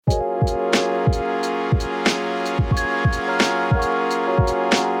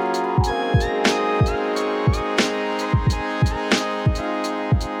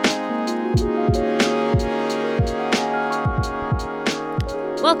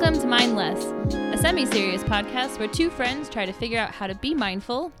Welcome to Mindless, a semi-serious podcast where two friends try to figure out how to be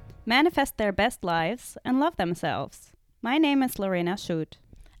mindful, manifest their best lives, and love themselves. My name is Lorena Schut.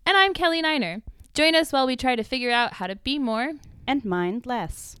 And I'm Kelly Niner. Join us while we try to figure out how to be more and mind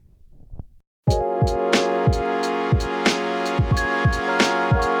less.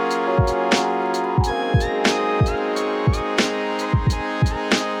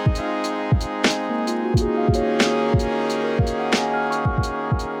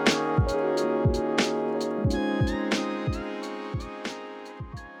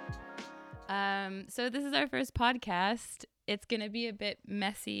 So this is our first podcast. It's going to be a bit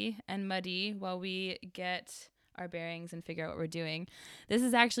messy and muddy while we get our bearings and figure out what we're doing. This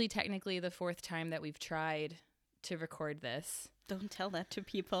is actually technically the fourth time that we've tried to record this. Don't tell that to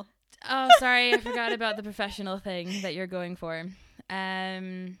people. Oh, sorry. I forgot about the professional thing that you're going for. But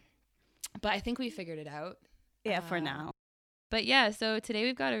I think we figured it out. Yeah, for now. But yeah, so today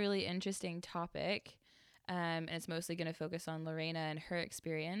we've got a really interesting topic. And it's mostly going to focus on Lorena and her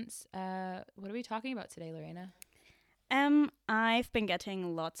experience. What are we talking about today, Lorena? I've been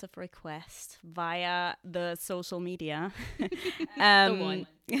getting lots of requests via the social media.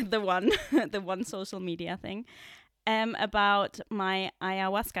 The one social media thing. About my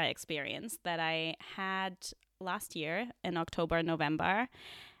ayahuasca experience that I had last year in October, November.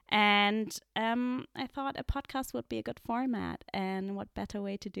 And I thought a podcast would be a good format. And what better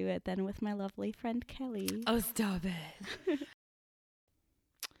way to do it than with my lovely friend Kelly. Oh, stop it.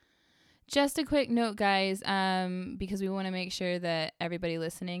 Just a quick note, guys, because we want to make sure that everybody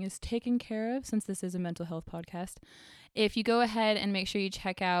listening is taken care of since this is a mental health podcast. If you go ahead and make sure you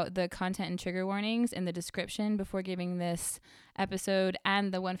check out the content and trigger warnings in the description before giving this episode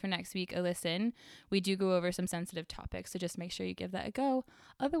and the one for next week a listen, we do go over some sensitive topics, so just make sure you give that a go.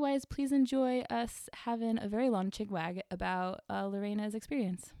 Otherwise, please enjoy us having a very long chigwag about Lorena's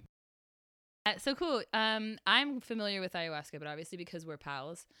experience. So cool. I'm familiar with ayahuasca, but obviously because we're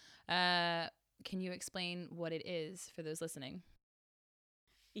pals, can you explain what it is for those listening?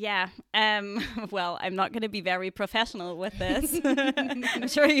 Yeah. Well, I'm not going to be very professional with this. I'm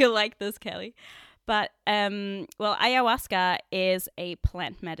sure you like this, Kelly. But, well, ayahuasca is a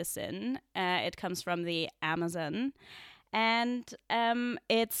plant medicine. It comes from the Amazon. And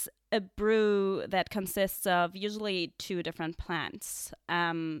it's a brew that consists of usually two different plants.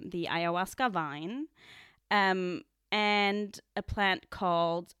 The ayahuasca vine and a plant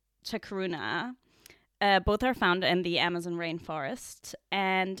called chacruna. Both are found in the Amazon rainforest,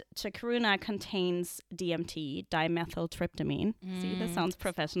 and chacruna contains DMT, dimethyltryptamine. See, this sounds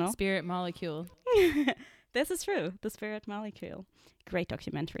professional. Spirit molecule. This is true. The Spirit Molecule. Great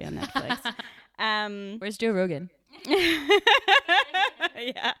documentary on Netflix. Where's Joe Rogan?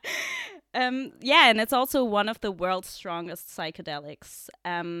 Yeah. Yeah, and it's also one of the world's strongest psychedelics.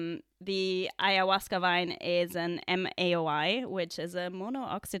 The ayahuasca vine is an MAOI, which is a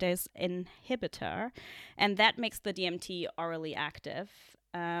monooxidase inhibitor, and that makes the DMT orally active.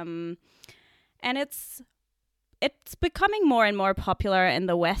 And it's becoming more and more popular in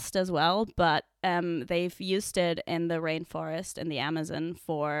the West as well, but they've used it in the rainforest in the Amazon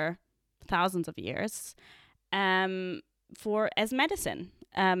for thousands of years as medicine.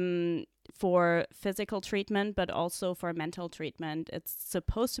 For physical treatment, but also for mental treatment. It's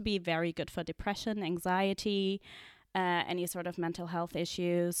supposed to be very good for depression, anxiety, any sort of mental health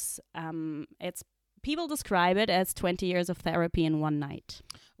issues. People describe it as 20 years of therapy in one night.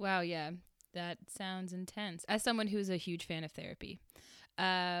 Wow, yeah, that sounds intense. As someone who's a huge fan of therapy.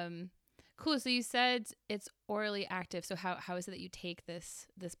 Cool, so you said it's orally active. So how is it that you take this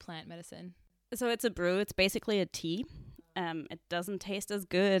plant medicine? So it's a brew. It's basically a tea. It doesn't taste as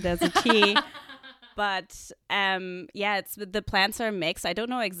good as a tea, but yeah, the plants are mixed. I don't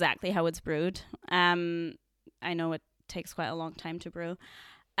know exactly how it's brewed. I know it takes quite a long time to brew,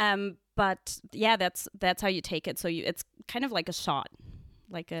 but yeah, that's how you take it. So it's kind of like a shot,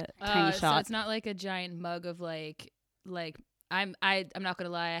 like a tiny shot. So it's not like a giant mug of like. I'm not gonna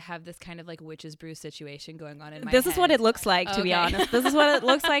lie, I have this kind of like witch's brew situation going on in my head. This is what it looks like, to be honest. This is what it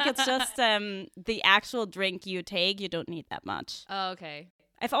looks like. It's just the actual drink you take, you don't need that much. Oh, okay.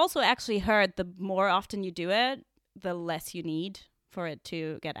 I've also actually heard the more often you do it, the less you need for it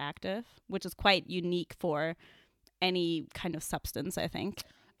to get active, which is quite unique for any kind of substance, I think.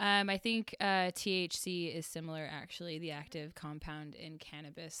 I think THC is similar, actually, the active compound in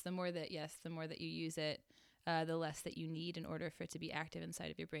cannabis. The more that you use it, the less that you need in order for it to be active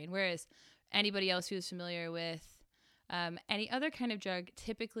inside of your brain. Whereas anybody else who is familiar with any other kind of drug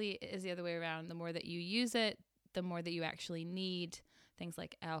typically is the other way around. The more that you use it, the more that you actually need. Things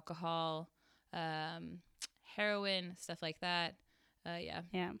like alcohol, heroin, stuff like that. Yeah.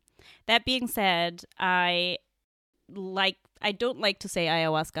 Yeah. That being said, I don't like to say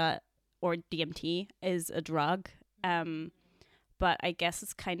ayahuasca or DMT is a drug. But I guess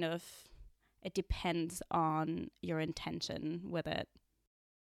it's kind of, it depends on your intention with it.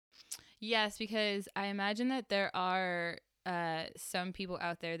 Yes, because I imagine that there are some people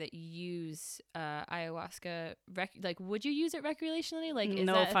out there that use ayahuasca. Like, would you use it recreationally? Like, is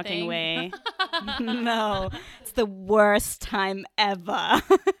no that a fucking thing? way. No, it's the worst time ever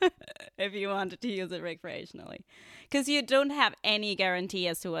if you wanted to use it recreationally, because you don't have any guarantee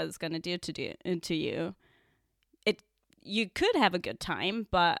as to what it's going to do to you. You could have a good time,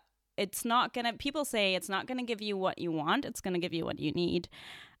 but it's not gonna. People say it's not gonna give you what you want. It's gonna give you what you need.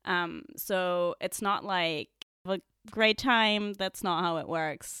 So it's not like a great time. That's not how it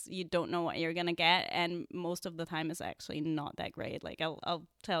works. You don't know what you're gonna get, and most of the time it's actually not that great. Like I'll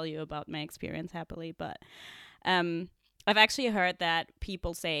tell you about my experience happily, but I've actually heard that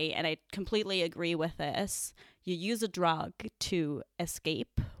people say, and I completely agree with this. You use a drug to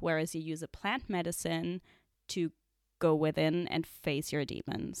escape, whereas you use a plant medicine to go within and face your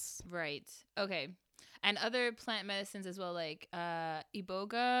demons. Right. Okay. And other plant medicines as well, like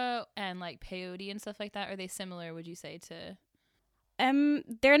iboga and like peyote and stuff like that. Are they similar? Would you say to?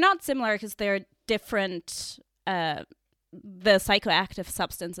 They're not similar because they're different. The psychoactive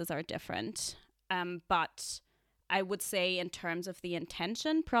substances are different. But I would say in terms of the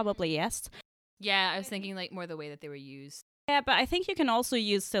intention, probably yes. Yeah, I was thinking like more the way that they were used. Yeah, but I think you can also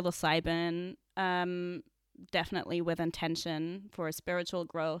use psilocybin. Definitely with intention for spiritual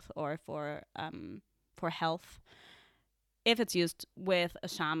growth or for health, if it's used with a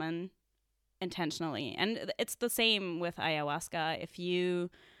shaman intentionally. And it's the same with ayahuasca. If you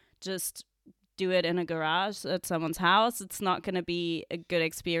just do it in a garage at someone's house, it's not going to be a good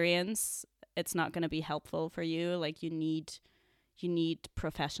experience. It's not going to be helpful for you. Like you need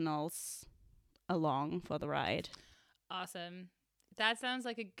professionals along for the ride. Awesome. That sounds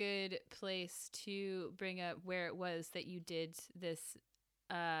like a good place to bring up where it was that you did this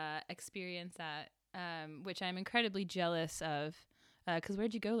experience at, which I'm incredibly jealous of. Because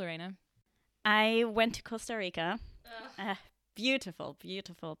where'd you go, Lorena? I went to Costa Rica. Beautiful,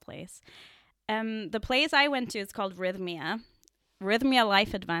 beautiful place. The place I went to is called Rhythmia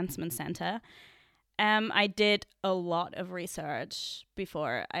Life Advancement Center. I did a lot of research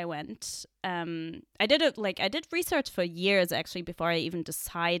before I went. I did research for years actually before I even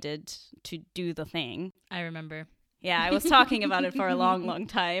decided to do the thing. I remember. Yeah, I was talking about it for a long, long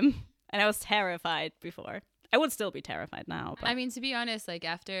time, and I was terrified before. I would still be terrified now. But. I mean, to be honest, like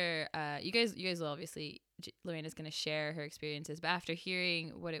after you guys will obviously, Lorena's going to share her experiences, but after hearing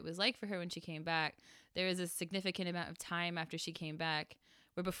what it was like for her when she came back, there was a significant amount of time after she came back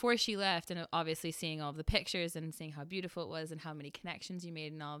where before she left, and obviously seeing all of the pictures and seeing how beautiful it was and how many connections you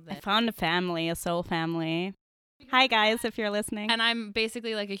made and all of that. I found a soul family. Hi guys, if you're listening. And I'm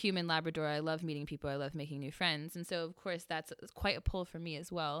basically like a human Labrador. I love meeting people. I love making new friends. And so, of course, that's quite a pull for me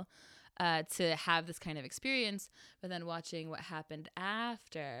as well, to have this kind of experience. But then watching what happened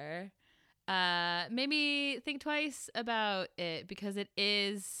after made me think twice about it because it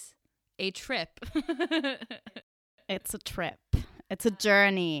is a trip. It's a trip. It's a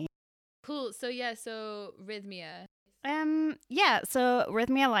journey. Cool. So Rhythmia. So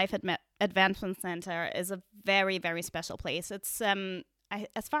Rhythmia Life Advancement Center is a very, very special place. It's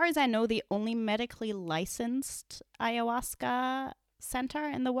as far as I know, the only medically licensed ayahuasca center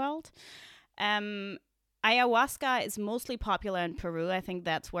in the world. Ayahuasca is mostly popular in Peru. I think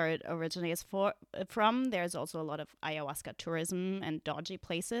that's where it originates from. There's also a lot of ayahuasca tourism and dodgy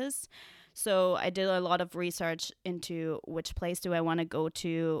places. So I did a lot of research into which place do I want to go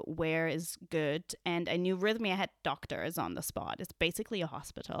to, where is good. And I knew Rhythmia had doctors on the spot. It's basically a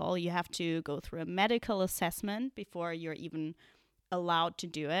hospital. You have to go through a medical assessment before you're even allowed to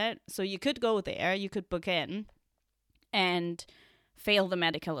do it. So you could go there, you could book in and fail the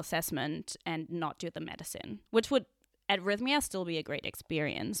medical assessment and not do the medicine, which would at Rhythmia still be a great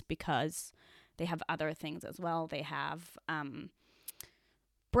experience because they have other things as well. They have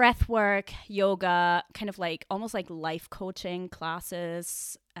breath work, yoga, kind of like almost like life coaching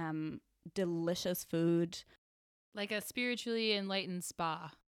classes, delicious food. Like a spiritually enlightened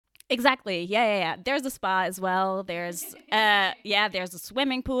spa. Exactly. Yeah. There's a spa as well. There's there's a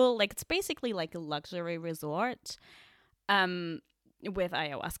swimming pool. Like it's basically like a luxury resort with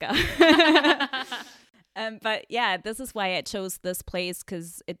ayahuasca. But yeah, this is why I chose this place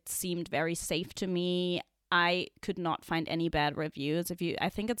because it seemed very safe to me. I could not find any bad reviews. I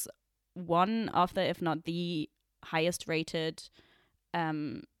think it's one of the, if not the highest rated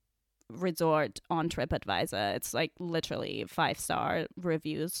resort on TripAdvisor. It's like literally 5-star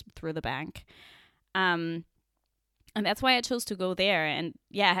reviews through the bank. And that's why I chose to go there. And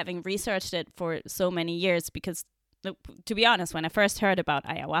yeah, having researched it for so many years, because to be honest, when I first heard about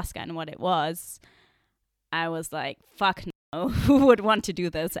ayahuasca and what it was, I was like, fuck no, who would want to do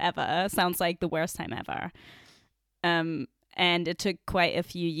this ever? Sounds like the worst time ever. And it took quite a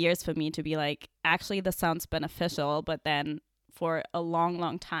few years for me to be like, actually, this sounds beneficial. But then for a long,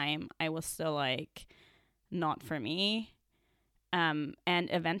 long time, I was still like, not for me. And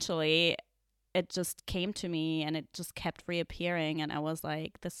eventually it just came to me and it just kept reappearing. And I was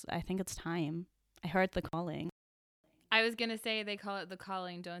like, I think it's time. I heard the calling. I was going to say they call it the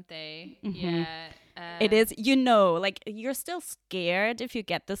calling, don't they? Mm-hmm. Yeah. It is, like you're still scared if you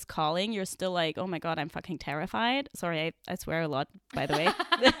get this calling. You're still like, oh my God, I'm fucking terrified. Sorry, I swear a lot, by the way.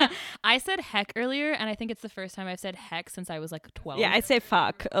 I said heck earlier, and I think it's the first time I've said heck since I was like 12. Yeah, I say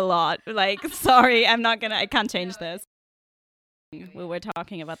fuck a lot. Like, sorry, I can't change this. We were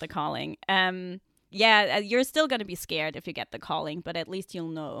talking about the calling. Yeah, you're still going to be scared if you get the calling, but at least you'll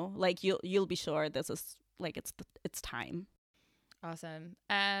know. Like, you'll be sure this is like it's time. Awesome.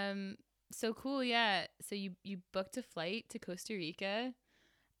 So cool. Yeah. So you booked a flight to Costa Rica,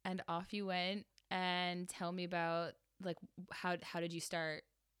 and off you went. And tell me about like how did you start?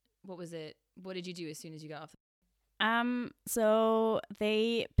 What was it? What did you do as soon as you got off? So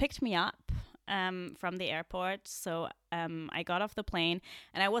they picked me up from the airport. So I got off the plane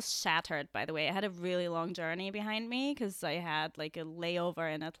and I was shattered, by the way. I had a really long journey behind me because I had like a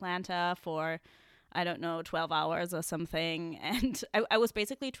layover in Atlanta for, I don't know, 12 hours or something. And I was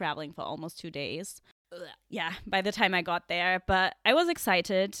basically traveling for almost 2 days. Yeah, by the time I got there. But I was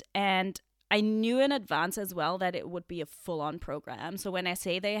excited, and I knew in advance as well that it would be a full-on program. So when I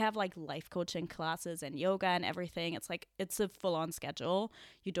say they have like life coaching classes and yoga and everything, it's like it's a full-on schedule.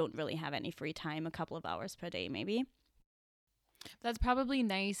 You don't really have any free time, a couple of hours per day maybe. That's probably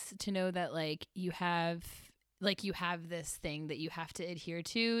nice to know that like you have this thing that you have to adhere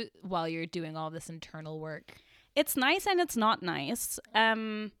to while you're doing all this internal work. It's nice and it's not nice.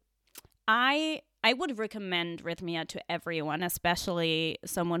 I would recommend Rhythmia to everyone, especially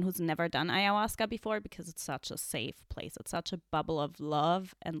someone who's never done ayahuasca before, because it's such a safe place. It's such a bubble of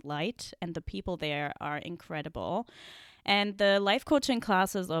love and light, and the people there are incredible. And the life coaching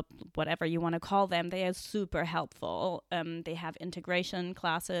classes, or whatever you want to call them, they are super helpful. They have integration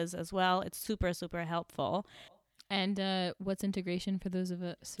classes as well. It's super, super helpful. And what's integration for those of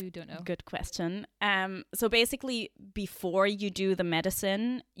us who don't know? Good question. So basically, before you do the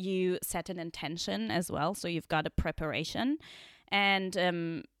medicine, you set an intention as well. So you've got a preparation.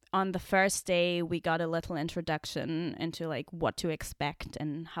 And on the first day, we got a little introduction into like what to expect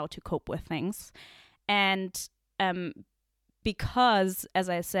and how to cope with things. And because, as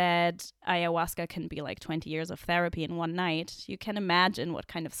I said, ayahuasca can be like 20 years of therapy in one night, you can imagine what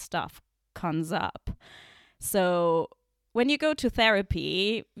kind of stuff comes up. So when you go to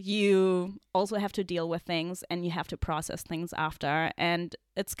therapy, you also have to deal with things and you have to process things after. And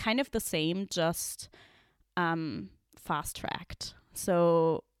it's kind of the same, just fast-tracked.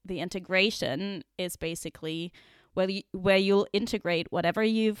 So the integration is basically where you'll integrate whatever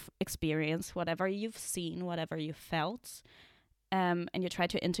you've experienced, whatever you've seen, whatever you've felt, and you try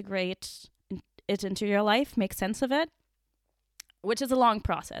to integrate it into your life, make sense of it. Which is a long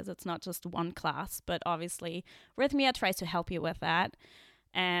process. It's not just one class, but obviously Rhythmia tries to help you with that.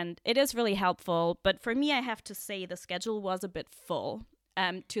 And it is really helpful. But for me, I have to say the schedule was a bit full,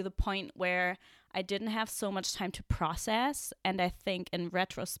 to the point where I didn't have so much time to process. And I think in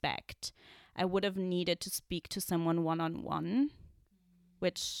retrospect, I would have needed to speak to someone one-on-one,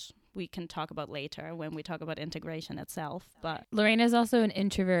 which we can talk about later when we talk about integration itself. But Lorena is also an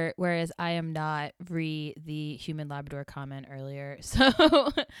introvert, whereas I am not. Re the human Labrador comment earlier.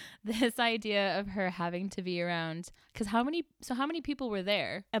 So this idea of her having to be around, because how many people were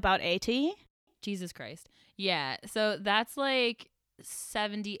there? About 80. Jesus Christ. Yeah. So that's like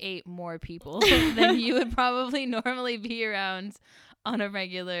 78 more people than you would probably normally be around on a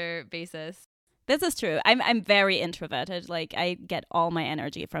regular basis. This is true. I'm very introverted. Like, I get all my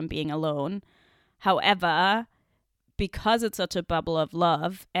energy from being alone. However, because it's such a bubble of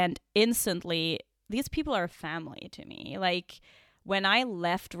love, and instantly, these people are family to me. Like, when I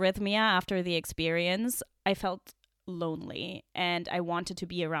left Rhythmia after the experience, I felt lonely and I wanted to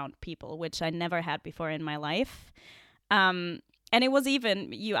be around people, which I never had before in my life. And it was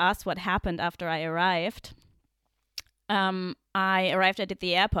even, you asked what happened after I arrived. I arrived at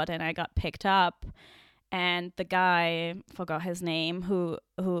the airport and I got picked up, and the guy, forgot his name, who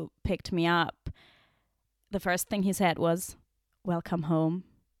picked me up, the first thing he said was, "Welcome home."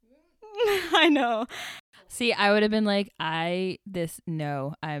 I know. See, I would have been like, my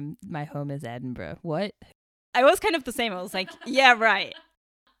home is Edinburgh. What? I was kind of the same. I was like, yeah, right.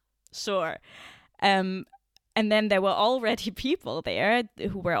 Sure. And then there were already people there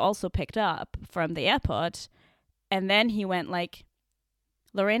who were also picked up from the airport. And then he went like,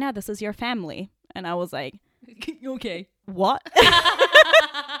 Lorena, this is your family. And I was like, okay. What?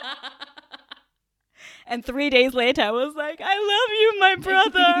 And 3 days later, I was like, I love you, my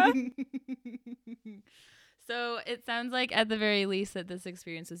brother. So it sounds like at the very least that this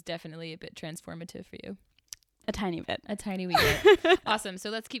experience was definitely a bit transformative for you. A tiny bit. A tiny wee bit. Awesome. So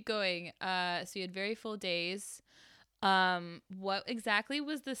let's keep going. So you had very full days. What exactly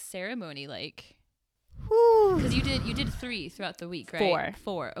was the ceremony like? Because you did 3 throughout the week, right?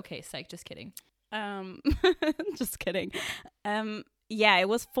 4. Okay, psych. Just kidding. Just kidding. Yeah, it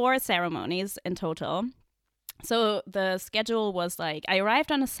was 4 ceremonies in total. So the schedule was like, I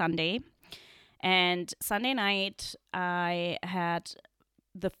arrived on a Sunday, and Sunday night I had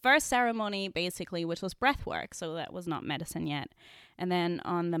the first ceremony basically, which was breath work. So that was not medicine yet. And then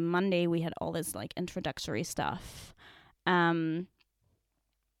on the Monday we had all this like introductory stuff. And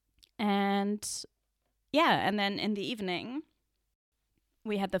yeah, and then in the evening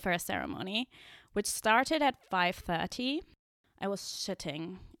we had the first ceremony, which started at 5:30. I was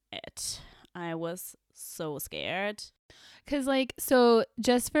shitting it. I was so scared. Because, like, so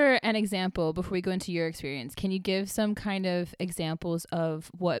just for an example, before we go into your experience, can you give some kind of examples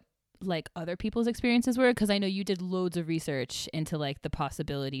of what, like, other people's experiences were? Because I know you did loads of research into, like, the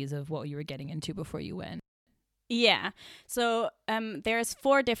possibilities of what you were getting into before you went. Yeah. So there's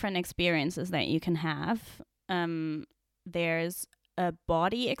 4 different experiences that you can have. There's a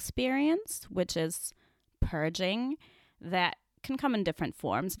body experience, which is purging, that can come in different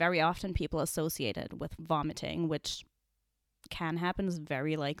forms. Very often people associate it with vomiting, which can happen, is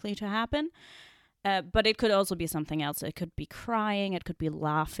very likely to happen. But it could also be something else. It could be crying, it could be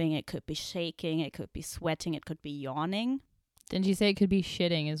laughing, it could be shaking, it could be sweating, it could be yawning. Didn't you say it could be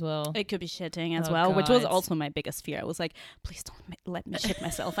shitting as well? It could be shitting as well, which was also my biggest fear. I was like, please don't let me shit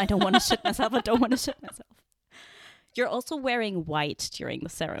myself. I don't want to shit myself. I don't want to shit myself. You're also wearing white during the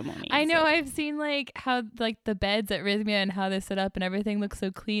ceremony. I know. I've seen like how like the beds at Rhythmia and how they set up and everything looks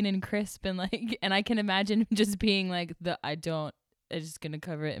so clean and crisp and like, and I can imagine just being like I'm just gonna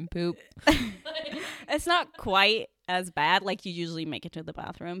cover it in poop. It's not quite as bad. Like you usually make it to the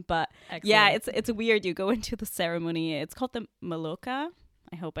bathroom, but Excellent. Yeah, it's weird. You go into the ceremony. It's called the Maloka.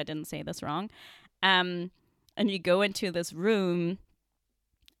 I hope I didn't say this wrong. And you go into this room.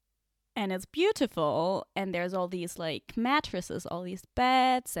 And it's beautiful, and there's all these like mattresses, all these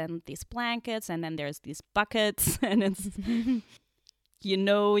beds, and these blankets, and then there's these buckets, and it's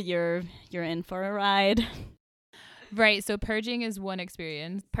you're in for a ride. Right. So purging is one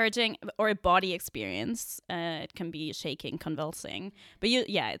experience. Purging or a body experience. It can be shaking, convulsing, but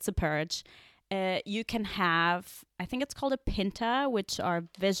it's a purge. You can have, I think it's called a pinta, which are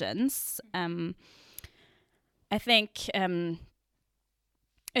visions. I think.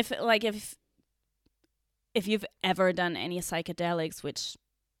 If you've ever done any psychedelics, which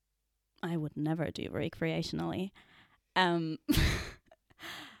I would never do recreationally,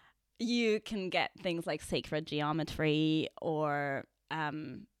 you can get things like sacred geometry or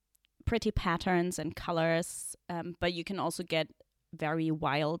pretty patterns and colors, but you can also get very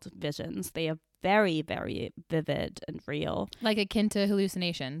wild visions. They are very, very vivid and real. Like akin to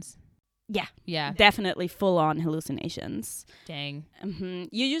hallucinations. Yeah. Definitely full-on hallucinations. Dang. Mm-hmm.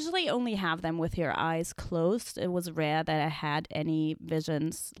 You usually only have them with your eyes closed. It was rare that I had any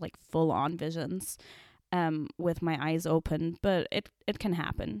visions, like full-on visions, with my eyes open, but it can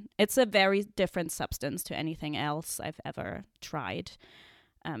happen. It's a very different substance to anything else I've ever tried.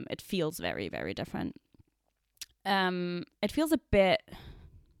 It feels very, very different. It feels a bit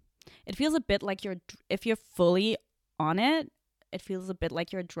like if you're fully on it, it feels a bit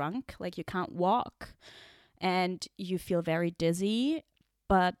like you're drunk, like you can't walk and you feel very dizzy,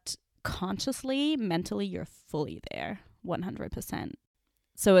 but consciously, mentally, you're fully there 100%.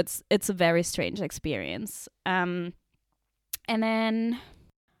 So it's a very strange experience. And then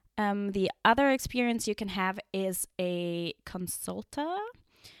the other experience you can have is a consulta,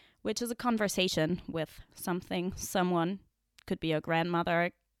 which is a conversation with someone. Could be your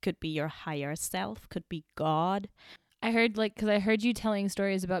grandmother, could be your higher self, could be God. I heard because I heard you telling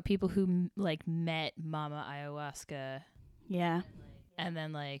stories about people who like met Mama Ayahuasca. Yeah. And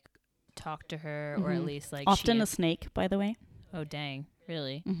then like talked to her, or at least like often a snake, by the way. Oh dang!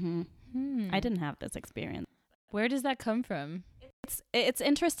 Really? Mm-hmm. I didn't have this experience. Where does that come from? It's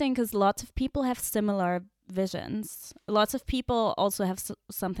interesting because lots of people have similar visions. Lots of people also have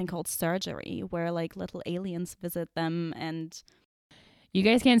something called surgery, where like little aliens visit them. And You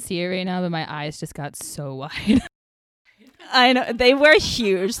guys can't see it right now, but my eyes just got so wide. I know, they were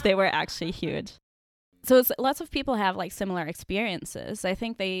huge. They were actually huge. So lots of people have like similar experiences. I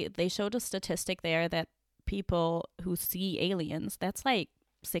think they showed a statistic there that people who see aliens, that's like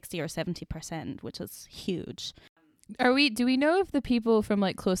 60 or 70%, which is huge. Do we know if the people from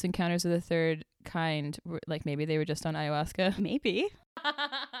like Close Encounters of the Third Kind were like, maybe they were just on ayahuasca? Maybe.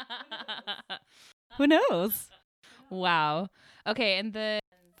 Who knows? Wow. Okay, and the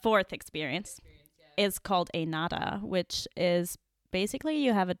fourth experience is called a nada, which is basically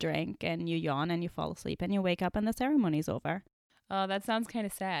you have a drink and you yawn and you fall asleep and you wake up and the ceremony's over. Oh, that sounds kind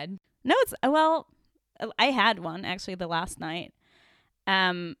of sad. No, it's, well, I had one actually the last night.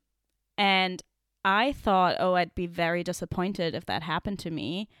 And I thought, oh, I'd be very disappointed if that happened to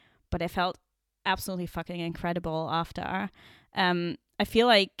me, but I felt absolutely fucking incredible after. I feel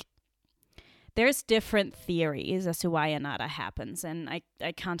like there's different theories as to why a nada happens, and I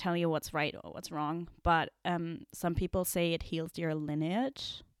can't tell you what's right or what's wrong, but some people say it heals your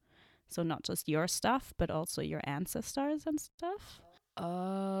lineage, so not just your stuff, but also your ancestors and stuff.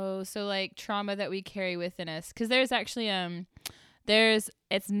 Oh, so like trauma that we carry within us, because there's actually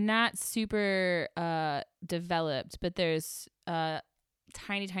it's not super developed, but there's a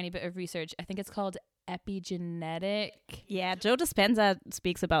tiny bit of research. I think it's called epigenetic. Yeah, Joe Dispenza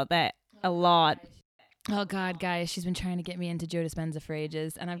speaks about that a lot. Oh God, guys, she's been trying to get me into Joe Dispenza for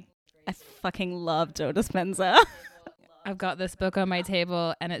ages, and I fucking love Joe Dispenza. I've got this book on my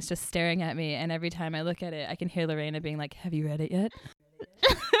table, and it's just staring at me, and every time I look at it, I can hear Lorena being like, "Have you read it yet?"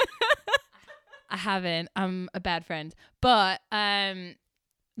 I haven't. I'm a bad friend. But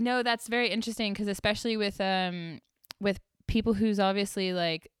no, that's very interesting, because especially with people who's obviously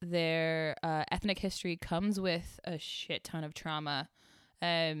like their ethnic history comes with a shit ton of trauma.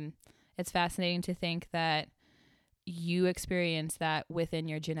 It's fascinating to think that you experience that within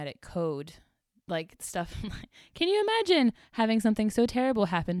your genetic code. Like stuff. Can you imagine having something so terrible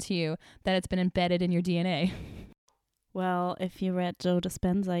happen to you that it's been embedded in your DNA? Well, if you read Joe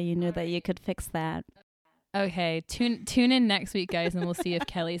Dispenza, you knew that you could fix that. Okay, tune in next week, guys, and we'll see if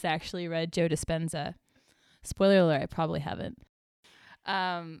Kelly's actually read Joe Dispenza. Spoiler alert, I probably haven't.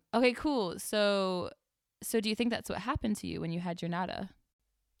 Okay, cool. So do you think that's what happened to you when you had your nada?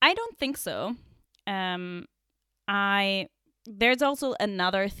 I don't think so. There's also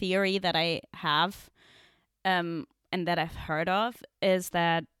another theory that I have, and that I've heard of, is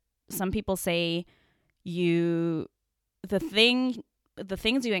that some people say the things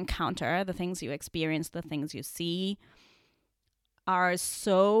you encounter, the things you experience, the things you see are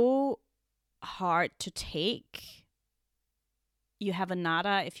so hard to take. You have a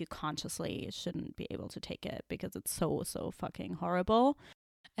nada if you consciously shouldn't be able to take it, because it's so fucking horrible.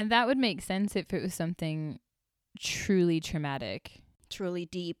 And that would make sense if it was something truly traumatic. Truly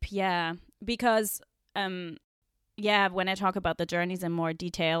deep, yeah. Because, when I talk about the journeys in more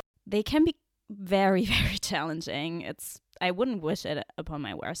detail, they can be very, very challenging. I wouldn't wish it upon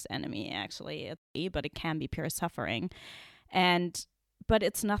my worst enemy, actually, but it can be pure suffering. But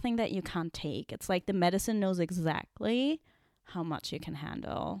it's nothing that you can't take. It's like the medicine knows exactly how much you can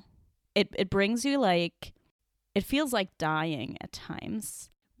handle. It brings you like, it feels like dying at times.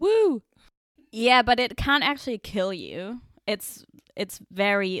 Woo! Yeah, but it can't actually kill you. It's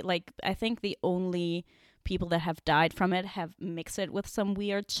very, like, I think the only people that have died from it have mixed it with some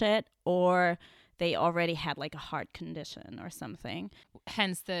weird shit, or they already had like a heart condition or something.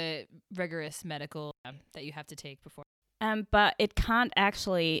 Hence the rigorous medical that you have to take before. But it can't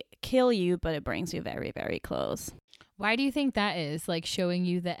actually kill you, but it brings you very, very close. Why do you think that is? Like showing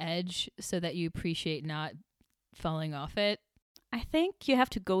you the edge so that you appreciate not falling off it? I think you have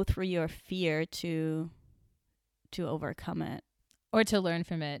to go through your fear to overcome it. Or to learn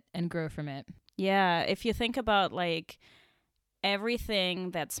from it and grow from it. Yeah, if you think about like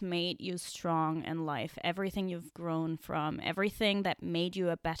everything that's made you strong in life, everything you've grown from, everything that made you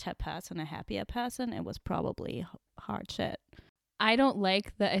a better person, a happier person, it was probably hard shit. I don't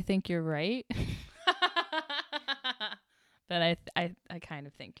like that I think you're right. But I kind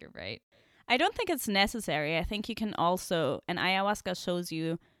of think you're right. I don't think it's necessary. I think you can also, and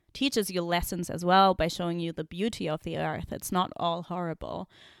ayahuasca teaches you lessons as well by showing you the beauty of the earth. It's not all horrible,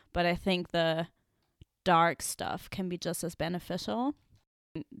 but I think the dark stuff can be just as beneficial.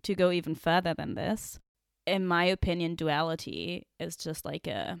 To go even further than this, in my opinion, duality is just like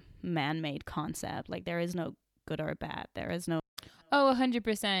a man-made concept. Like there is no good or bad. There is no. Oh,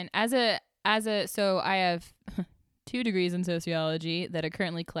 100%. So I have 2 degrees in sociology that are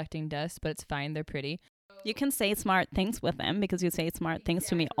currently collecting dust, but it's fine. They're pretty. You can say smart things with them because you say smart things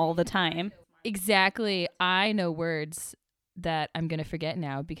to me all the time. Exactly. I know words that I'm going to forget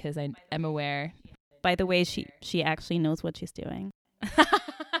now because I am aware. By the way, she actually knows what she's doing.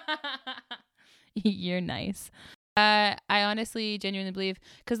 You're nice. I honestly genuinely believe,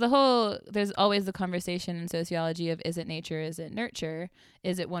 because there's always the conversation in sociology of, is it nature, is it nurture,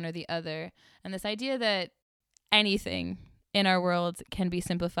 is it one or the other? And this idea that anything in our world can be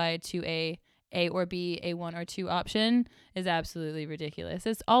simplified to A or B, a one or two option is absolutely ridiculous.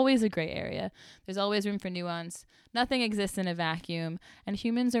 It's always a gray area. There's always room for nuance. Nothing exists in a vacuum, and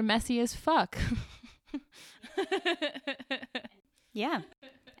humans are messy as fuck. Yeah.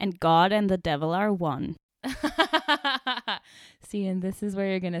 And God and the devil are one. See, and this is where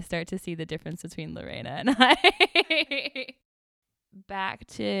you're going to start to see the difference between Lorena and I. Back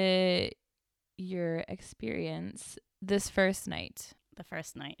to your experience this first night. The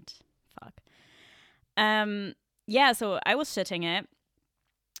first night. Fuck. Yeah, so I was shitting it.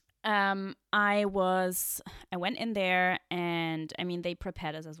 I went in there, and I mean, they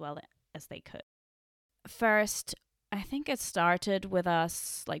prepared us as well as they could. First, I think it started with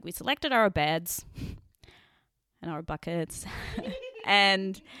us, like, we selected our beds and our buckets,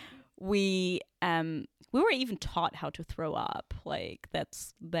 and we were even taught how to throw up. Like,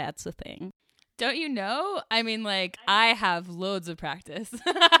 that's a thing. Don't you know? I mean, like, I have loads of practice.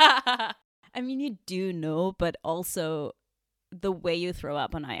 I mean, you do know, but also the way you throw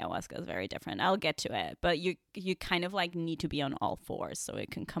up on ayahuasca is very different. I'll get to it, but you kind of like need to be on all fours so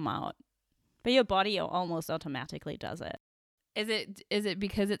it can come out. But your body almost automatically does it. Is it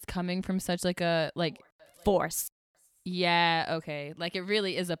because it's coming from such like a force? Yeah, okay. Like, it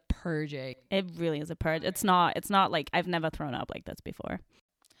really is a purging. It really is a purge. It's not like, I've never thrown up like this before.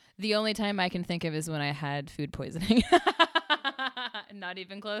 The only time I can think of is when I had food poisoning. Not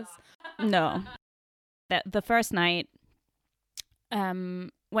even close. No. The first night,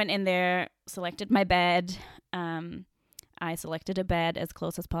 went in there, selected my bed. I selected a bed as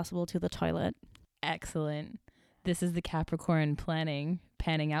close as possible to the toilet. Excellent. This is the Capricorn panning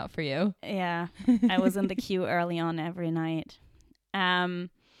out for you. Yeah. I was in the queue early on every night. And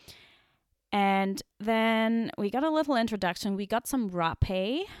then we got a little introduction. We got some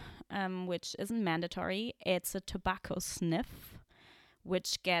rapé, which isn't mandatory. It's a tobacco sniff,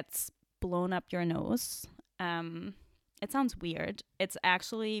 which gets blown up your nose. It sounds weird. It's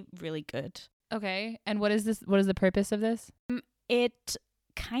actually really good. Okay. And what is this? What is the purpose of this? It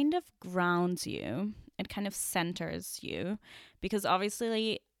kind of grounds you. It kind of centers you, because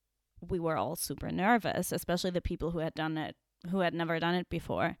obviously we were all super nervous, especially the people who had never done it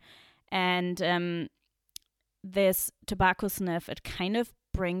before. And this tobacco sniff, it kind of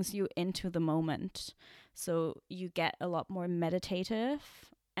brings you into the moment. So you get a lot more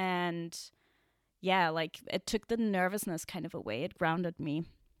meditative, and yeah, like, it took the nervousness kind of away. It grounded me.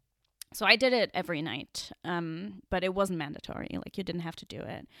 So I did it every night, but it wasn't mandatory. Like, you didn't have to do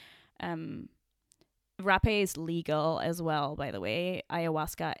it. Rapé is legal as well, by the way.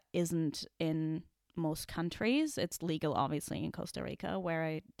 Ayahuasca isn't in most countries. It's legal, obviously, in Costa Rica, where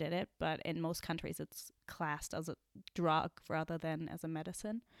I did it, but in most countries it's classed as a drug rather than as a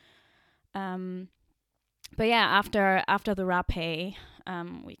medicine. But yeah, after the rapé,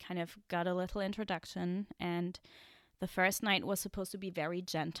 we kind of got a little introduction, and the first night was supposed to be very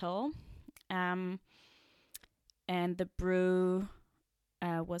gentle. And the brew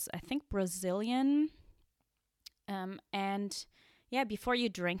was, I think, Brazilian. And yeah, before you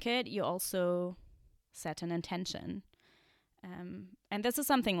drink it, you also set an intention. And this is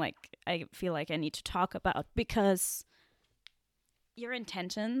something, like, I feel like I need to talk about, because your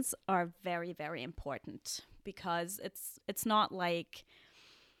intentions are very, very important, because it's not like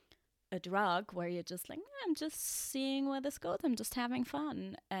a drug where you're just like, I'm just seeing where this goes, I'm just having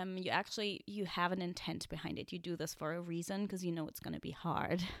fun. You have an intent behind it. You do this for a reason, because you know it's going to be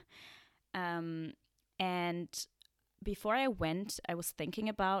hard. And before I went, I was thinking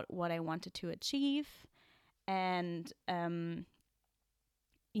about what I wanted to achieve, and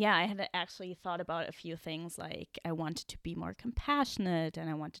yeah, I had actually thought about a few things. Like, I wanted to be more compassionate, and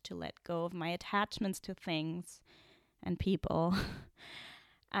I wanted to let go of my attachments to things and people.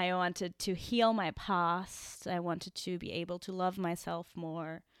 I wanted to heal my past. I wanted to be able to love myself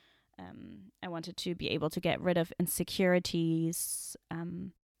more. I wanted to be able to get rid of insecurities,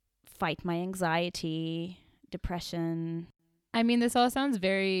 fight my anxiety, depression. I mean, this all sounds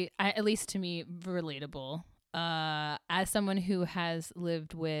very, at least to me, relatable. As someone who has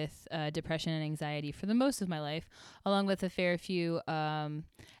lived with depression and anxiety for the most of my life, along with a fair few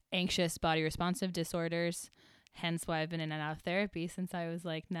anxious body responsive disorders, hence why I've been in and out of therapy since I was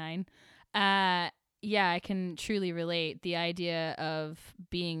like 9. yeah, I can truly relate. The idea of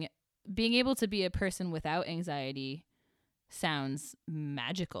being able to be a person without anxiety sounds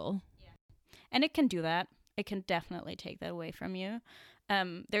magical. And it can do that. It can definitely take that away from you.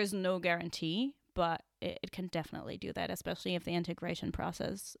 There's no guarantee, but it can definitely do that, especially if the integration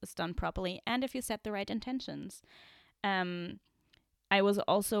process is done properly and if you set the right intentions. I was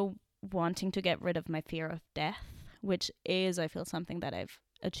also wanting to get rid of my fear of death, which is, I feel, something that I've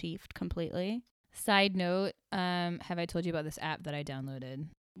achieved completely. Side note, have I told you about this app that I downloaded?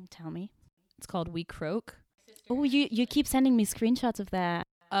 Tell me. It's called We Croak. Oh, you keep sending me screenshots of that.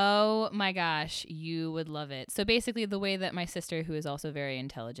 Oh my gosh, you would love it. So basically the way that my sister, who is also very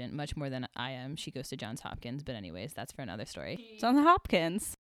intelligent, much more than I am, she goes to Johns Hopkins, but anyways, that's for another story. Johns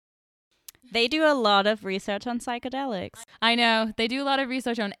Hopkins. They do a lot of research on psychedelics. I know. They do a lot of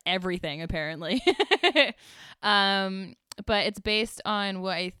research on everything, apparently. But it's based on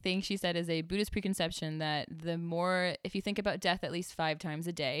what I think she said is a Buddhist preconception that if you think about death at least 5 times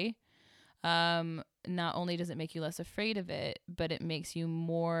a day, not only does it make you less afraid of it, but it makes you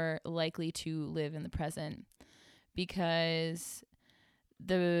more likely to live in the present, because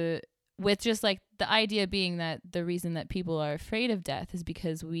with just like the idea being that the reason that people are afraid of death is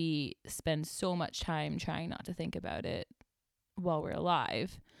because we spend so much time trying not to think about it while we're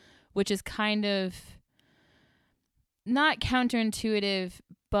alive, which is kind of not counterintuitive,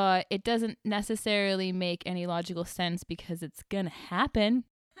 but it doesn't necessarily make any logical sense because it's gonna happen.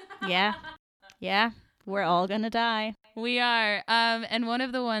 Yeah. Yeah. We're all gonna die. We are. And one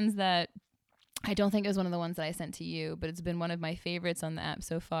of the ones that I don't think it was one of the ones that I sent to you, but it's been one of my favorites on the app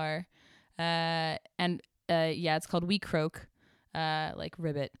so far. Yeah, it's called We Croak, like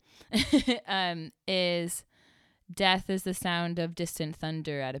ribbit. Is death is the sound of distant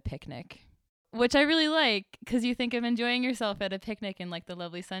thunder at a picnic, which I really like, because you think of enjoying yourself at a picnic in like the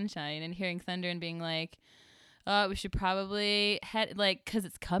lovely sunshine and hearing thunder and being like, oh, we should probably head, like, because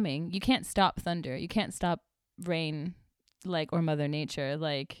it's coming. You can't stop thunder. You can't stop rain, like, or Mother Nature,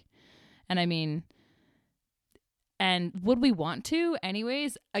 like, and I mean, and would we want to?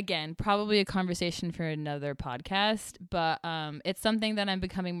 Anyways, again, probably a conversation for another podcast, but it's something that I'm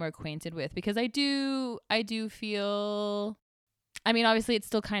becoming more acquainted with, because I do feel, I mean, obviously it's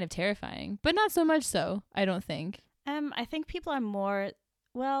still kind of terrifying, but not so much so, I don't think. I think people are more,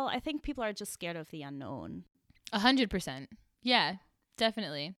 well, I think people are just scared of the unknown. 100%. Yeah,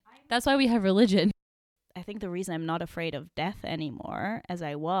 definitely. That's why we have religion. I think the reason I'm not afraid of death anymore, as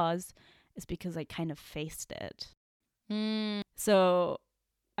I was, is because I kind of faced it. So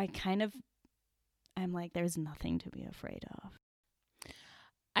I'm like, there's nothing to be afraid of.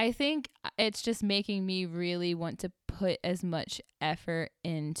 I think it's just making me really want to put as much effort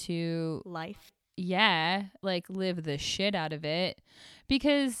into life. Yeah, like live the shit out of it.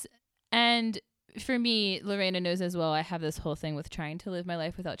 Because, and for me, Lorena knows as well, I have this whole thing with trying to live my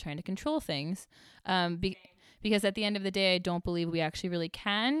life without trying to control things. Because at the end of the day, I don't believe we actually really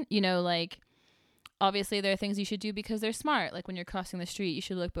can. You know, like, obviously there are things you should do because they're smart. Like when you're crossing the street, you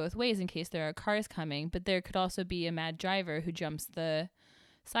should look both ways in case there are cars coming. But there could also be a mad driver who jumps the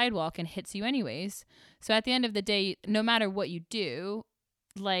sidewalk and hits you anyways. So at the end of the day, no matter what you do,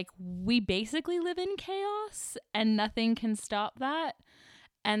 like, we basically live in chaos and nothing can stop that.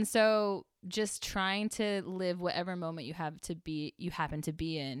 And so just trying to live whatever moment you happen to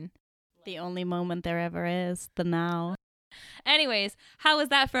be in. The only moment there ever is, the now. Anyways, how was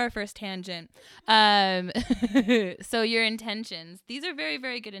that for our first tangent? So your intentions, these are very,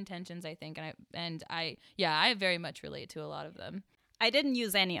 very good intentions, I think. And I very much relate to a lot of them. I didn't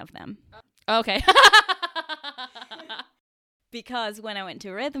use any of them. Okay. Because when I went to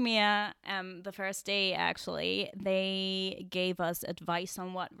Rhythmia, the first day, actually, they gave us advice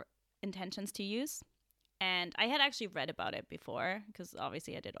on what intentions to use. And I had actually read about it before, because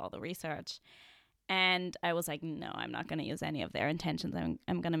obviously I did all the research. And I was like, no, I'm not going to use any of their intentions.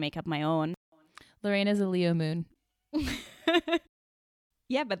 I'm going to make up my own. Lorena's a Leo moon.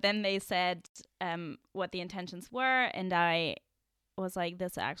 Yeah, but then they said what the intentions were. And I was like,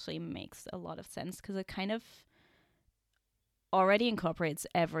 this actually makes a lot of sense, because it kind of already incorporates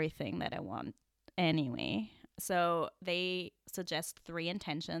everything that I want anyway. So they suggest 3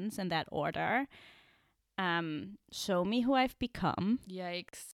 intentions in that order. Show me who I've become.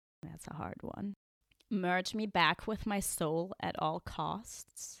 Yikes. That's a hard one. Merge me back with my soul at all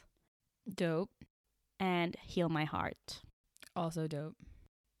costs. Dope. And heal my heart. Also dope.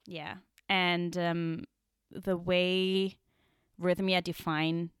 Yeah. And the way Rhythmia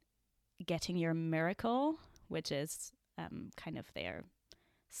define getting your miracle, which is kind of their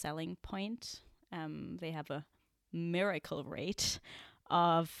selling point. They have a miracle rate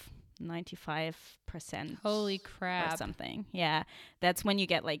of 95%. Holy Or crap. something. Yeah. That's when you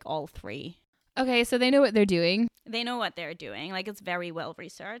get like all three. Okay, so they know what they're doing. They know what they're doing. Like, it's very well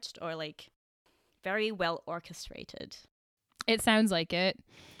researched, or like very well orchestrated. It sounds like it.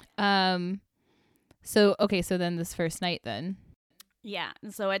 So then this first night then. Yeah.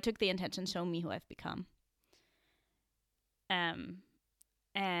 So I took the intention, show me who I've become. And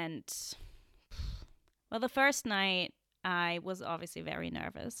well, the first night I was obviously very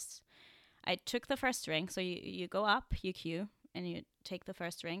nervous. I took the first drink. So you go up, you queue, and you take the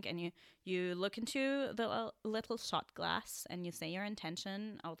first drink, and you look into the little shot glass, and you say your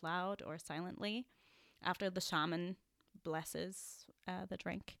intention out loud or silently after the shaman blesses the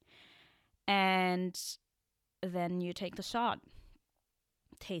drink. And then you take the shot.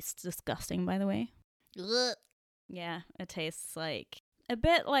 Tastes disgusting, by the way. Ugh. Yeah, it tastes like a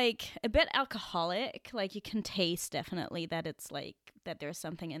bit alcoholic. Like, you can taste definitely that it's like that there's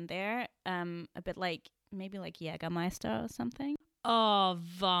something in there. A bit like maybe like Jägermeister or something. Oh,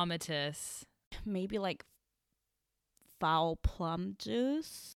 vomitous. Maybe like foul plum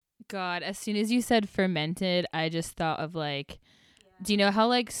juice. God, as soon as you said fermented, I just thought of like, do you know how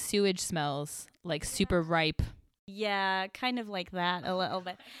like sewage smells? Like super ripe. Yeah, kind of like that a little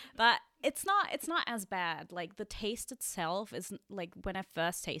bit. But it's not as bad. Like, the taste itself is like, when I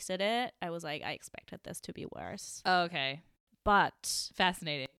first tasted it, I was like, I expected this to be worse. Oh, okay. But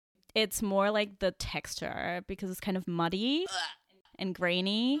Fascinating. it's more like the texture, because it's kind of muddy and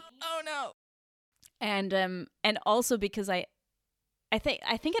grainy. Oh no. And also because I think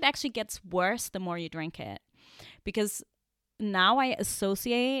it actually gets worse the more you drink it, because now I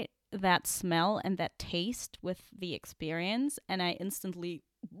associate that smell and that taste with the experience, and I instantly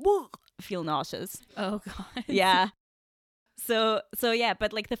feel nauseous. Oh god. Yeah. So yeah,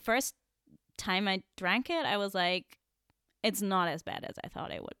 but like the first time I drank it, I was like, it's not as bad as I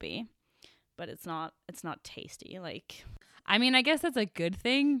thought it would be, but it's not tasty. Like, I mean, I guess that's a good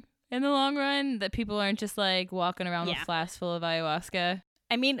thing in the long run, that people aren't just like walking around with flasks full of ayahuasca.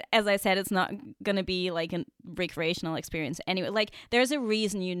 I mean, as I said, it's not going to be like a recreational experience anyway. Like, there's a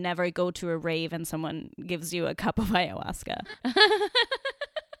reason you never go to a rave and someone gives you a cup of ayahuasca.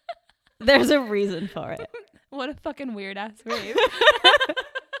 There's a reason for it. What a fucking weird ass rave.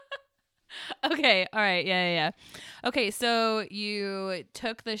 Okay, all right, yeah. Okay, so you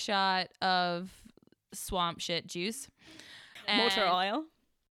took the shot of swamp shit juice. Motor oil.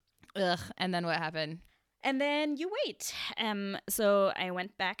 Ugh, and then what happened? And then you wait. So I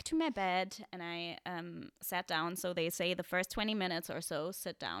went back to my bed and I sat down. So they say the first 20 minutes or so,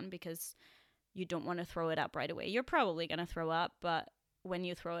 sit down, because you don't want to throw it up right away. You're probably going to throw up, but when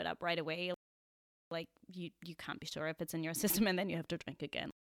you throw it up right away, like, you can't be sure if it's in your system, and then you have to drink again.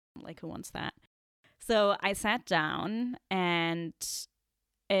 Like, who wants that? So I sat down, and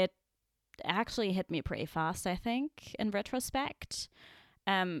it actually hit me pretty fast, I think, in retrospect.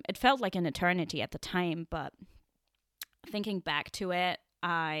 It felt like an eternity at the time, but thinking back to it,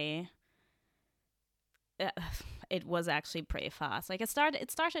 it was actually pretty fast. Like, it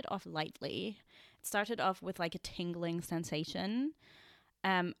started off lightly. It started off with like a tingling sensation,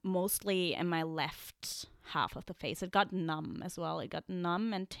 mostly in my left half of the face. It got numb as well. It got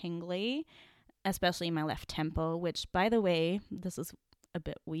numb and tingly, especially in my left temple, which, by the way, this is a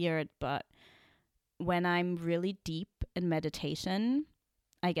bit weird, but when I'm really deep in meditation,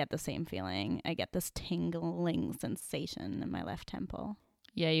 I get the same feeling. I get this tingling sensation in my left temple.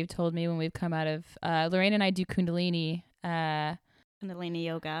 Yeah, you've told me when we've come out of Lorraine and I do Kundalini. Kundalini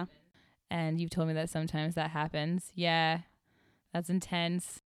yoga. And you've told me that sometimes that happens. Yeah, that's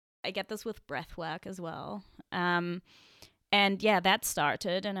intense. I get this with breath work as well. And yeah, that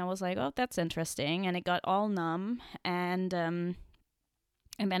started, and I was like, oh, that's interesting. And it got all numb. And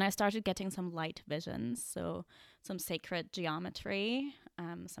then I started getting some light visions. So some sacred geometry,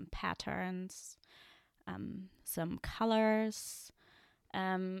 some patterns, some colors.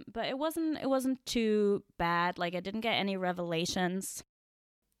 But it wasn't too bad. Like, I didn't get any revelations.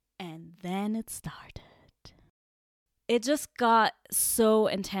 And then it started. It just got so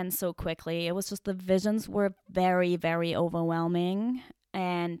intense so quickly. It was just, the visions were very, very overwhelming,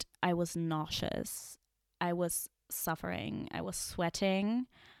 and I was nauseous. I was suffering. I was sweating.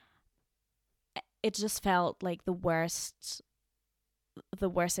 It just felt like the worst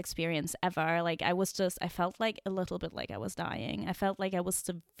experience ever. Like, I felt like a little bit like I was dying. I felt like I was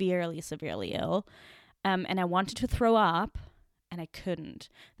severely, severely ill. And I wanted to throw up, and I couldn't.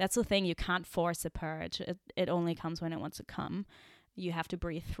 That's the thing. You can't force a purge. It only comes when it wants to come. You have to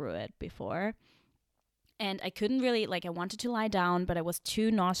breathe through it before. And I couldn't really, like, I wanted to lie down, but I was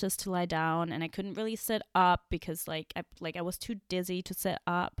too nauseous to lie down, and I couldn't really sit up because I was too dizzy to sit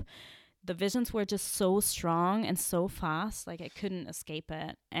up. The visions were just so strong and so fast, like I couldn't escape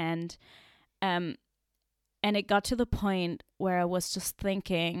it. And it got to the point where I was just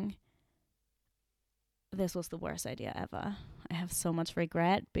thinking, this was the worst idea ever. I have so much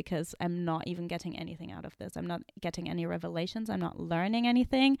regret because I'm not even getting anything out of this. I'm not getting any revelations. I'm not learning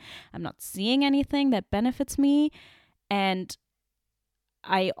anything. I'm not seeing anything that benefits me. And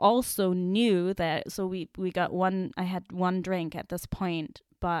I also knew that, so we got I had one drink at this point,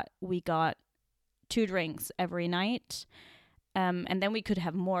 but we got 2 drinks every night. And then we could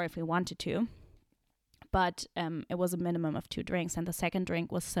have more if we wanted to. But it was a minimum of 2 drinks. And the second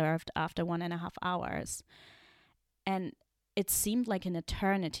drink was served after 1.5 hours. And it seemed like an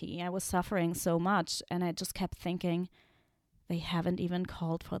eternity. I was suffering so much, and I just kept thinking, they haven't even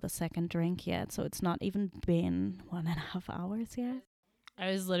called for the second drink yet, so it's not even been 1.5 hours yet.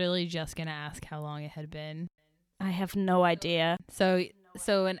 I was literally just gonna ask how long it had been. I have no idea. So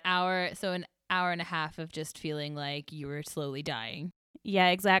an hour and a half of just feeling like you were slowly dying. Yeah,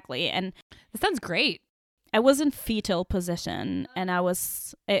 exactly. And that sounds great. I was in fetal position, and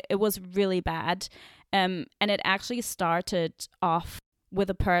it was really bad. And it actually started off with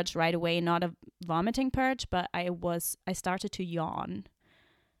a purge right away, not a vomiting purge, but I started to yawn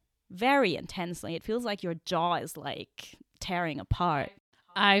very intensely. It feels like your jaw is like tearing apart.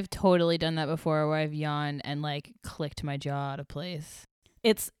 I've totally done that before, where I've yawned and like clicked my jaw out of place.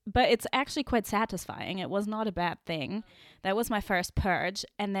 But it's actually quite satisfying. It was not a bad thing. That was my first purge.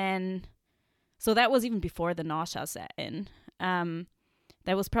 And then, so that was even before the nausea set in.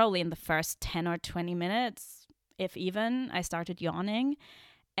 That was probably in the first 10 or 20 minutes, if even, I started yawning.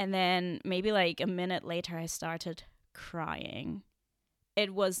 And then maybe like a minute later, I started crying.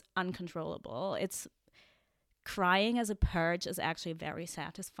 It was uncontrollable. Crying as a purge is actually very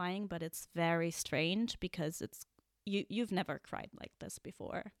satisfying, but it's very strange because you've never cried like this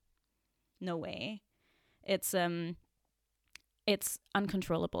before. No way. It's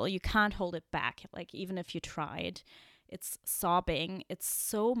uncontrollable. You can't hold it back. Like, even if you tried, it's sobbing. It's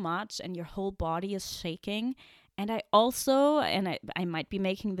so much, and your whole body is shaking. And I might be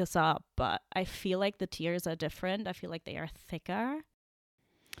making this up, but I feel like the tears are different. I feel like they are thicker.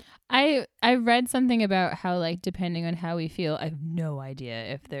 I read something about how, like, depending on how we feel, I have no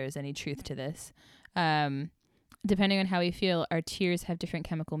idea if there's any truth to this. Depending on how we feel, our tears have different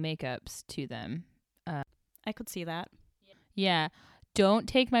chemical makeups to them. I could see that. Yeah. Don't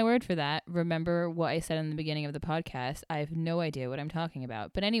take my word for that. Remember what I said in the beginning of the podcast. I have no idea what I'm talking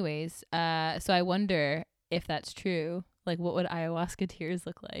about. But anyways, so I wonder if that's true. Like, what would ayahuasca tears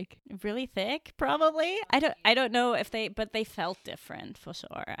look like? Really thick, probably. I don't know if but they felt different for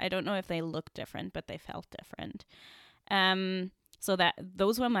sure. I don't know if they looked different, but they felt different. So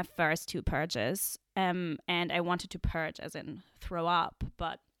those were my first 2 purges. And I wanted to purge, as in throw up,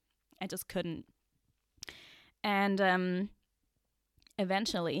 but I just couldn't. And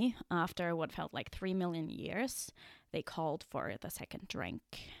eventually, after what felt like 3 million years, they called for the second drink.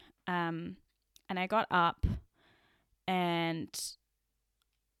 And I got up, and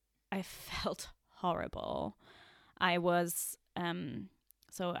I felt horrible. I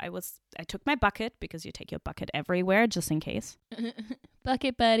took my bucket, because you take your bucket everywhere just in case.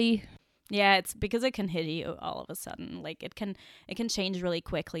 Bucket buddy. Yeah, it's because it can hit you all of a sudden. Like, it can change really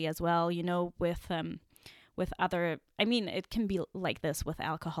quickly as well, you know, with other, I mean, it can be like this with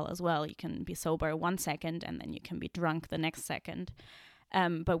alcohol as well. You can be sober 1 second, and then you can be drunk the next second.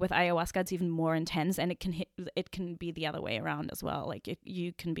 But with ayahuasca, it's even more intense, and it can be the other way around as well. Like,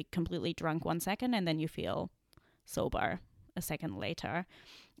 you can be completely drunk 1 second, and then you feel sober a second later.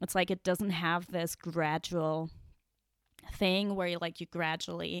 It's like it doesn't have this gradual thing where you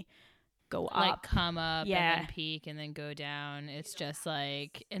gradually go up. Like, come up, yeah, and then peak, and then go down. It's just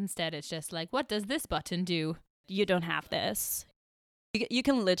like, instead it's just like, what does this button do? You don't have this. You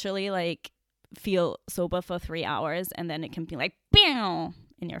can literally feel sober for 3 hours, and then it can be like, BAM!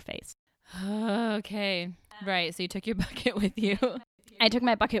 In your face. Okay. Right. So you took your bucket with you. I took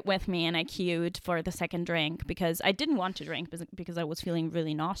my bucket with me, and I queued for the second drink because I didn't want to drink because I was feeling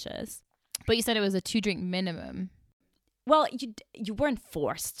really nauseous. But you said it was a 2 drink minimum. Well, you weren't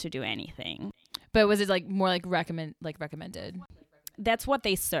forced to do anything. But was it more recommended? That's what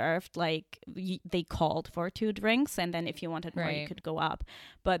they served. They called for 2 drinks, and then if you wanted more, you could go up.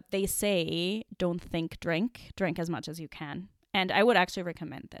 But they say, don't drink as much as you can. And I would actually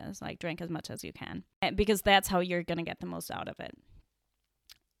recommend this, drink as much as you can, because that's how you're going to get the most out of it.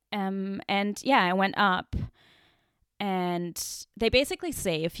 And yeah, I went up, And they basically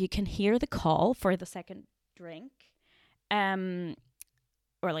say if you can hear the call for the second drink, or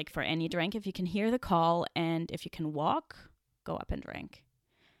like for any drink, if you can hear the call and if you can walk, go up and drink.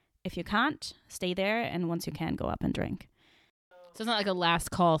 If you can't, stay there, and once you can, go up and drink. So it's not like a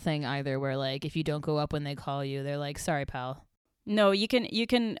last call thing either, where like if you don't go up when they call you, they're like, sorry, pal. No, you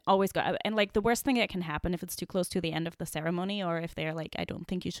can always go. And like the worst thing that can happen if it's too close to the end of the ceremony, or if they're like, I don't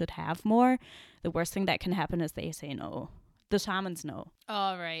think you should have more, the worst thing that can happen is they say no. The shamans know.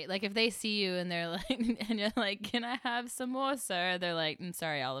 All right. Like if they see you and they're like, and you're like, can I have some more, sir? They're like,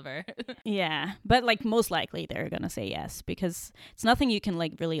 sorry, Oliver. Yeah. But like most likely they're going to say yes, because it's nothing you can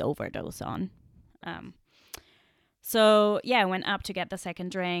like really overdose on. So yeah, I went up to get the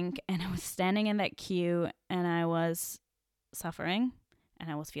second drink, and I was standing in that queue, and I was suffering,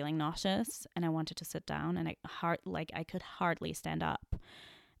 and I was feeling nauseous, and I wanted to sit down, and I could hardly stand up.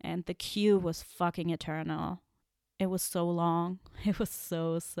 And the queue was fucking eternal. It was so long. It was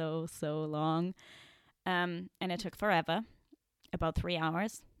so long. And it took forever, about 3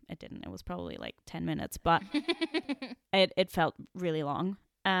 hours. It didn't. It was probably like 10 minutes, but it felt really long.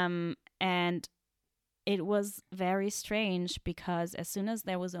 And it was very strange, because as soon as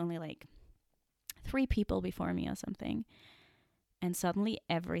there was only like 3 people before me or something, and suddenly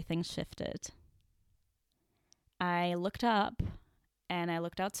everything shifted. I looked up, and I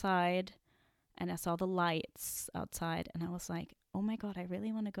looked outside, and I saw the lights outside, and I was like, oh my God, I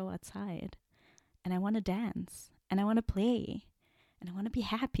really want to go outside, and I want to dance, and I want to play, and I want to be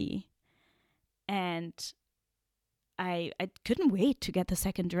happy. And I couldn't wait to get the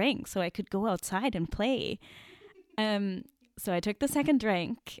second drink so I could go outside and play. So I took the second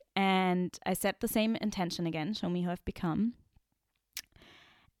drink, and I set the same intention again, show me who I've become.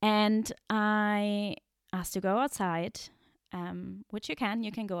 And I asked to go outside, which you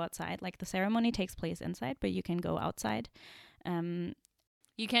can go outside. Like the ceremony takes place inside, but you can go outside.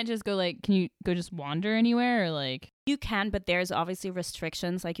 You can't just go like, can you go just wander anywhere, or like? You can, but there's obviously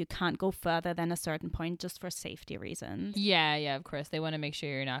restrictions. Like you can't go further than a certain point just for safety reasons. Yeah, of course. They want to make sure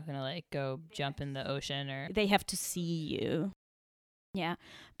you're not going to like go jump in the ocean, or they have to see you. Yeah,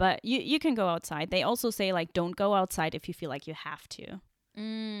 but you can go outside. They also say like, don't go outside if you feel like you have to.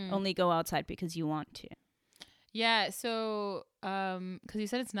 Only go outside because you want to. Yeah, so because you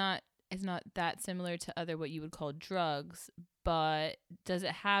said it's not that similar to other what you would call drugs, but does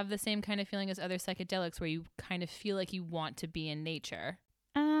it have the same kind of feeling as other psychedelics where you kind of feel like you want to be in nature?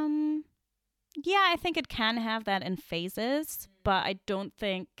 Yeah, I think it can have that in phases, but I don't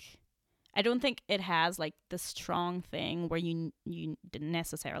think it has like the strong thing where you didn't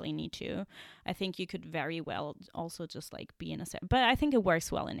necessarily need to. I think you could very well also just like be in a set. But I think it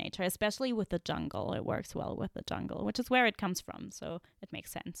works well in nature, especially with the jungle. It works well with the jungle, which is where it comes from. So it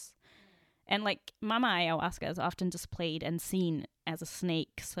makes sense. And like Mama Ayahuasca is often displayed and seen as a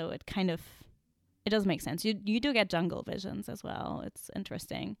snake. So it does make sense. You do get jungle visions as well. It's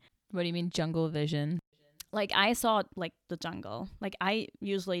interesting. What do you mean jungle vision? Like I saw like the jungle. Like I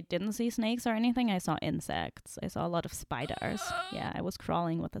usually didn't see snakes or anything. I saw insects. I saw a lot of spiders. Yeah, I was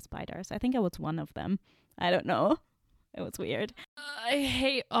crawling with the spiders. I think I was one of them. I don't know. It was weird. I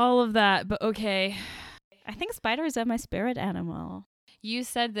hate all of that, but okay. I think spiders are my spirit animal. You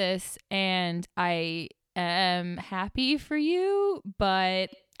said this and I am happy for you, but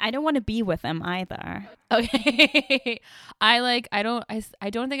I don't want to be with them either. Okay. I don't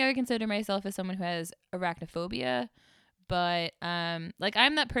think I would consider myself as someone who has arachnophobia, but like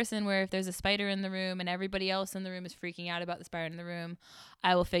I'm that person where if there's a spider in the room and everybody else in the room is freaking out about the spider in the room,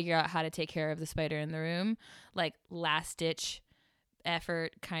 I will figure out how to take care of the spider in the room, like last ditch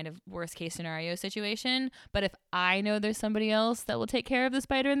effort kind of worst case scenario situation. But if I know there's somebody else that will take care of the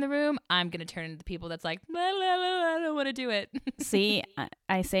spider in the room, I'm gonna turn into the people that's like, I don't want to do it. See,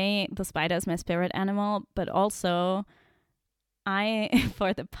 I say the spider is my spirit animal, but also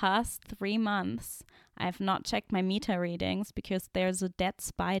for the past 3 months I've not checked my meter readings because there's a dead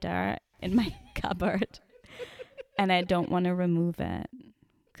spider in my cupboard and I don't want to remove it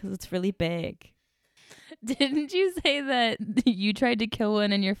because it's really big. Didn't you say that you tried to kill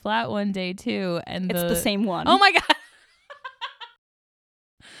one in your flat one day too? And it's the same one. Oh my God.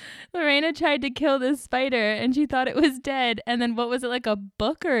 Lorena tried to kill this spider and she thought it was dead. And then what was it, like a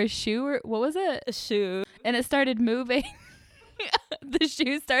book or a shoe? Or what was it? A shoe. And it started moving. The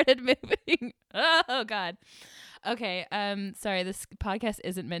shoe started moving. Oh God. Okay. Sorry, this podcast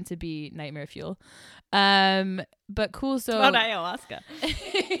isn't meant to be nightmare fuel. But cool. So about ayahuasca.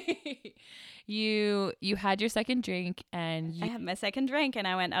 You had your second drink and I had my second drink and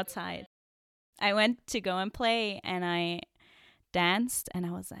I went outside. I went to go and play and I danced and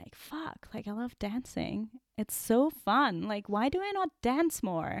I was like, fuck, like I love dancing. It's so fun. Like, why do I not dance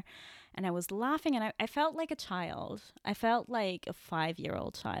more? And I was laughing, and I felt like a child. I felt like a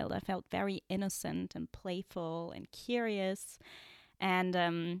 5-year-old child. I felt very innocent and playful and curious. And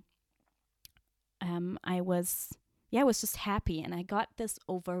I was just happy. And I got this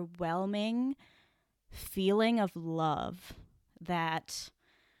overwhelming feeling of love that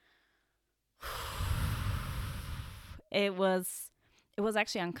it was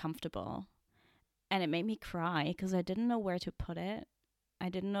actually uncomfortable. And it made me cry because I didn't know where to put it. I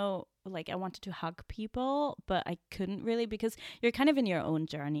didn't know, like, I wanted to hug people, but I couldn't really, because you're kind of in your own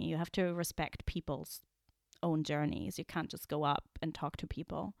journey. You have to respect people's own journeys. You can't just go up and talk to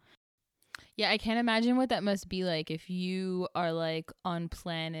people. Yeah, I can't imagine what that must be like if you are like on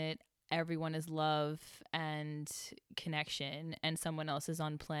planet everyone is love and connection, and someone else is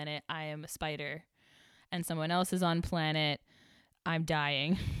on planet I am a spider, and someone else is on planet I'm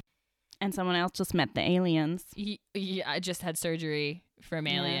dying. And someone else just met the aliens. Yeah, I just had surgery from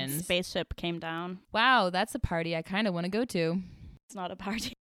aliens. Yeah, spaceship came down. Wow, that's a party I kind of want to go to. It's not a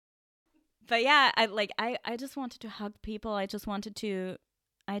party. But yeah, I just wanted to hug people. I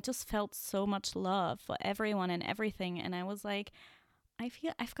just felt so much love for everyone and everything. And I was like, I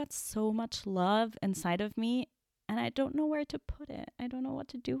feel I've got so much love inside of me, and I don't know where to put it. I don't know what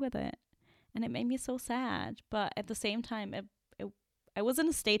to do with it. And it made me so sad. But at the same time, I was in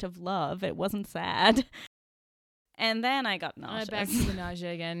a state of love. It wasn't sad. And then I got nauseous. Back to the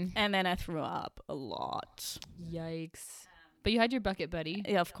nausea again. And then I threw up a lot. Yikes. But you had your bucket buddy.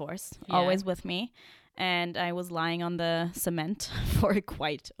 Yeah, of course. Yeah. Always with me. And I was lying on the cement for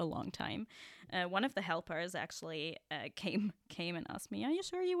quite a long time. One of the helpers actually came and asked me, "Are you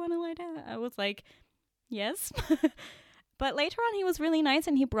sure you want to lie down?" I was like, "Yes." But later on, he was really nice,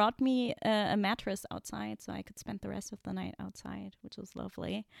 and he brought me a mattress outside so I could spend the rest of the night outside, which was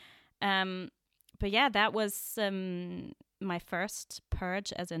lovely. But yeah, that was my first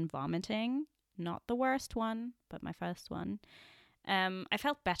purge, as in vomiting. Not the worst one, but my first one. I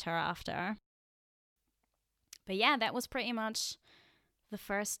felt better after. But yeah, that was pretty much the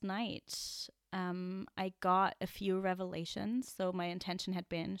first night. I got a few revelations. So my intention had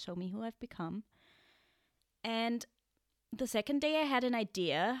been, show me who I've become. And the second day I had an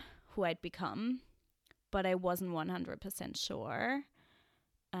idea who I'd become, but I wasn't 100% sure.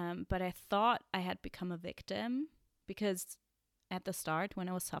 But I thought I had become a victim because at the start, when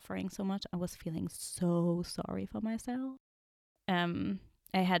I was suffering so much, I was feeling so sorry for myself. I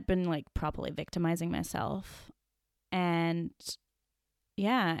had been like properly victimizing myself. And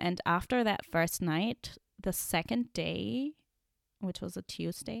yeah, and after that first night, the second day, which was a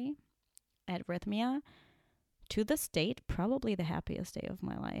Tuesday at Rhythmia, to this date, probably the happiest day of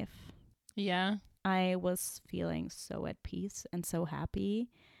my life. Yeah. I was feeling so at peace and so happy.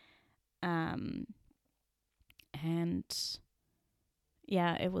 And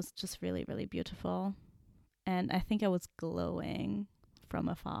yeah, it was just really, really beautiful. And I think I was glowing from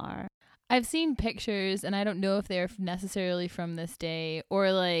afar. I've seen pictures, and I don't know if they're necessarily from this day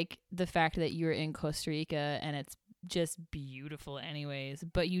or like the fact that you were in Costa Rica and it's just beautiful anyways,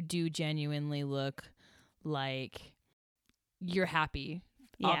 but you do genuinely look like you're happy,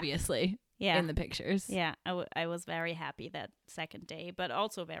 obviously, in the pictures. Yeah, I was very happy that second day, but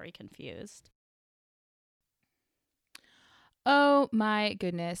also very confused. Oh my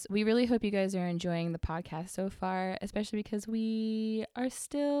goodness. We really hope you guys are enjoying the podcast so far, especially because we are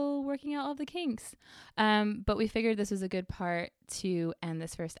still working out all the kinks. But we figured this was a good part to end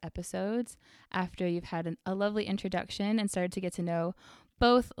this first episode after you've had a lovely introduction and started to get to know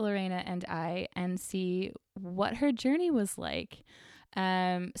both Lorena and I and see what her journey was like.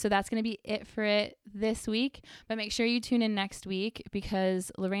 So that's going to be it for it this week, but make sure you tune in next week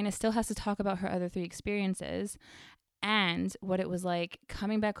because Lorena still has to talk about her other 3 experiences and what it was like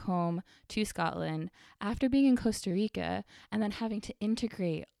coming back home to Scotland after being in Costa Rica and then having to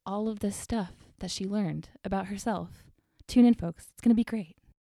integrate all of this stuff that she learned about herself. Tune in, folks. It's going to be great.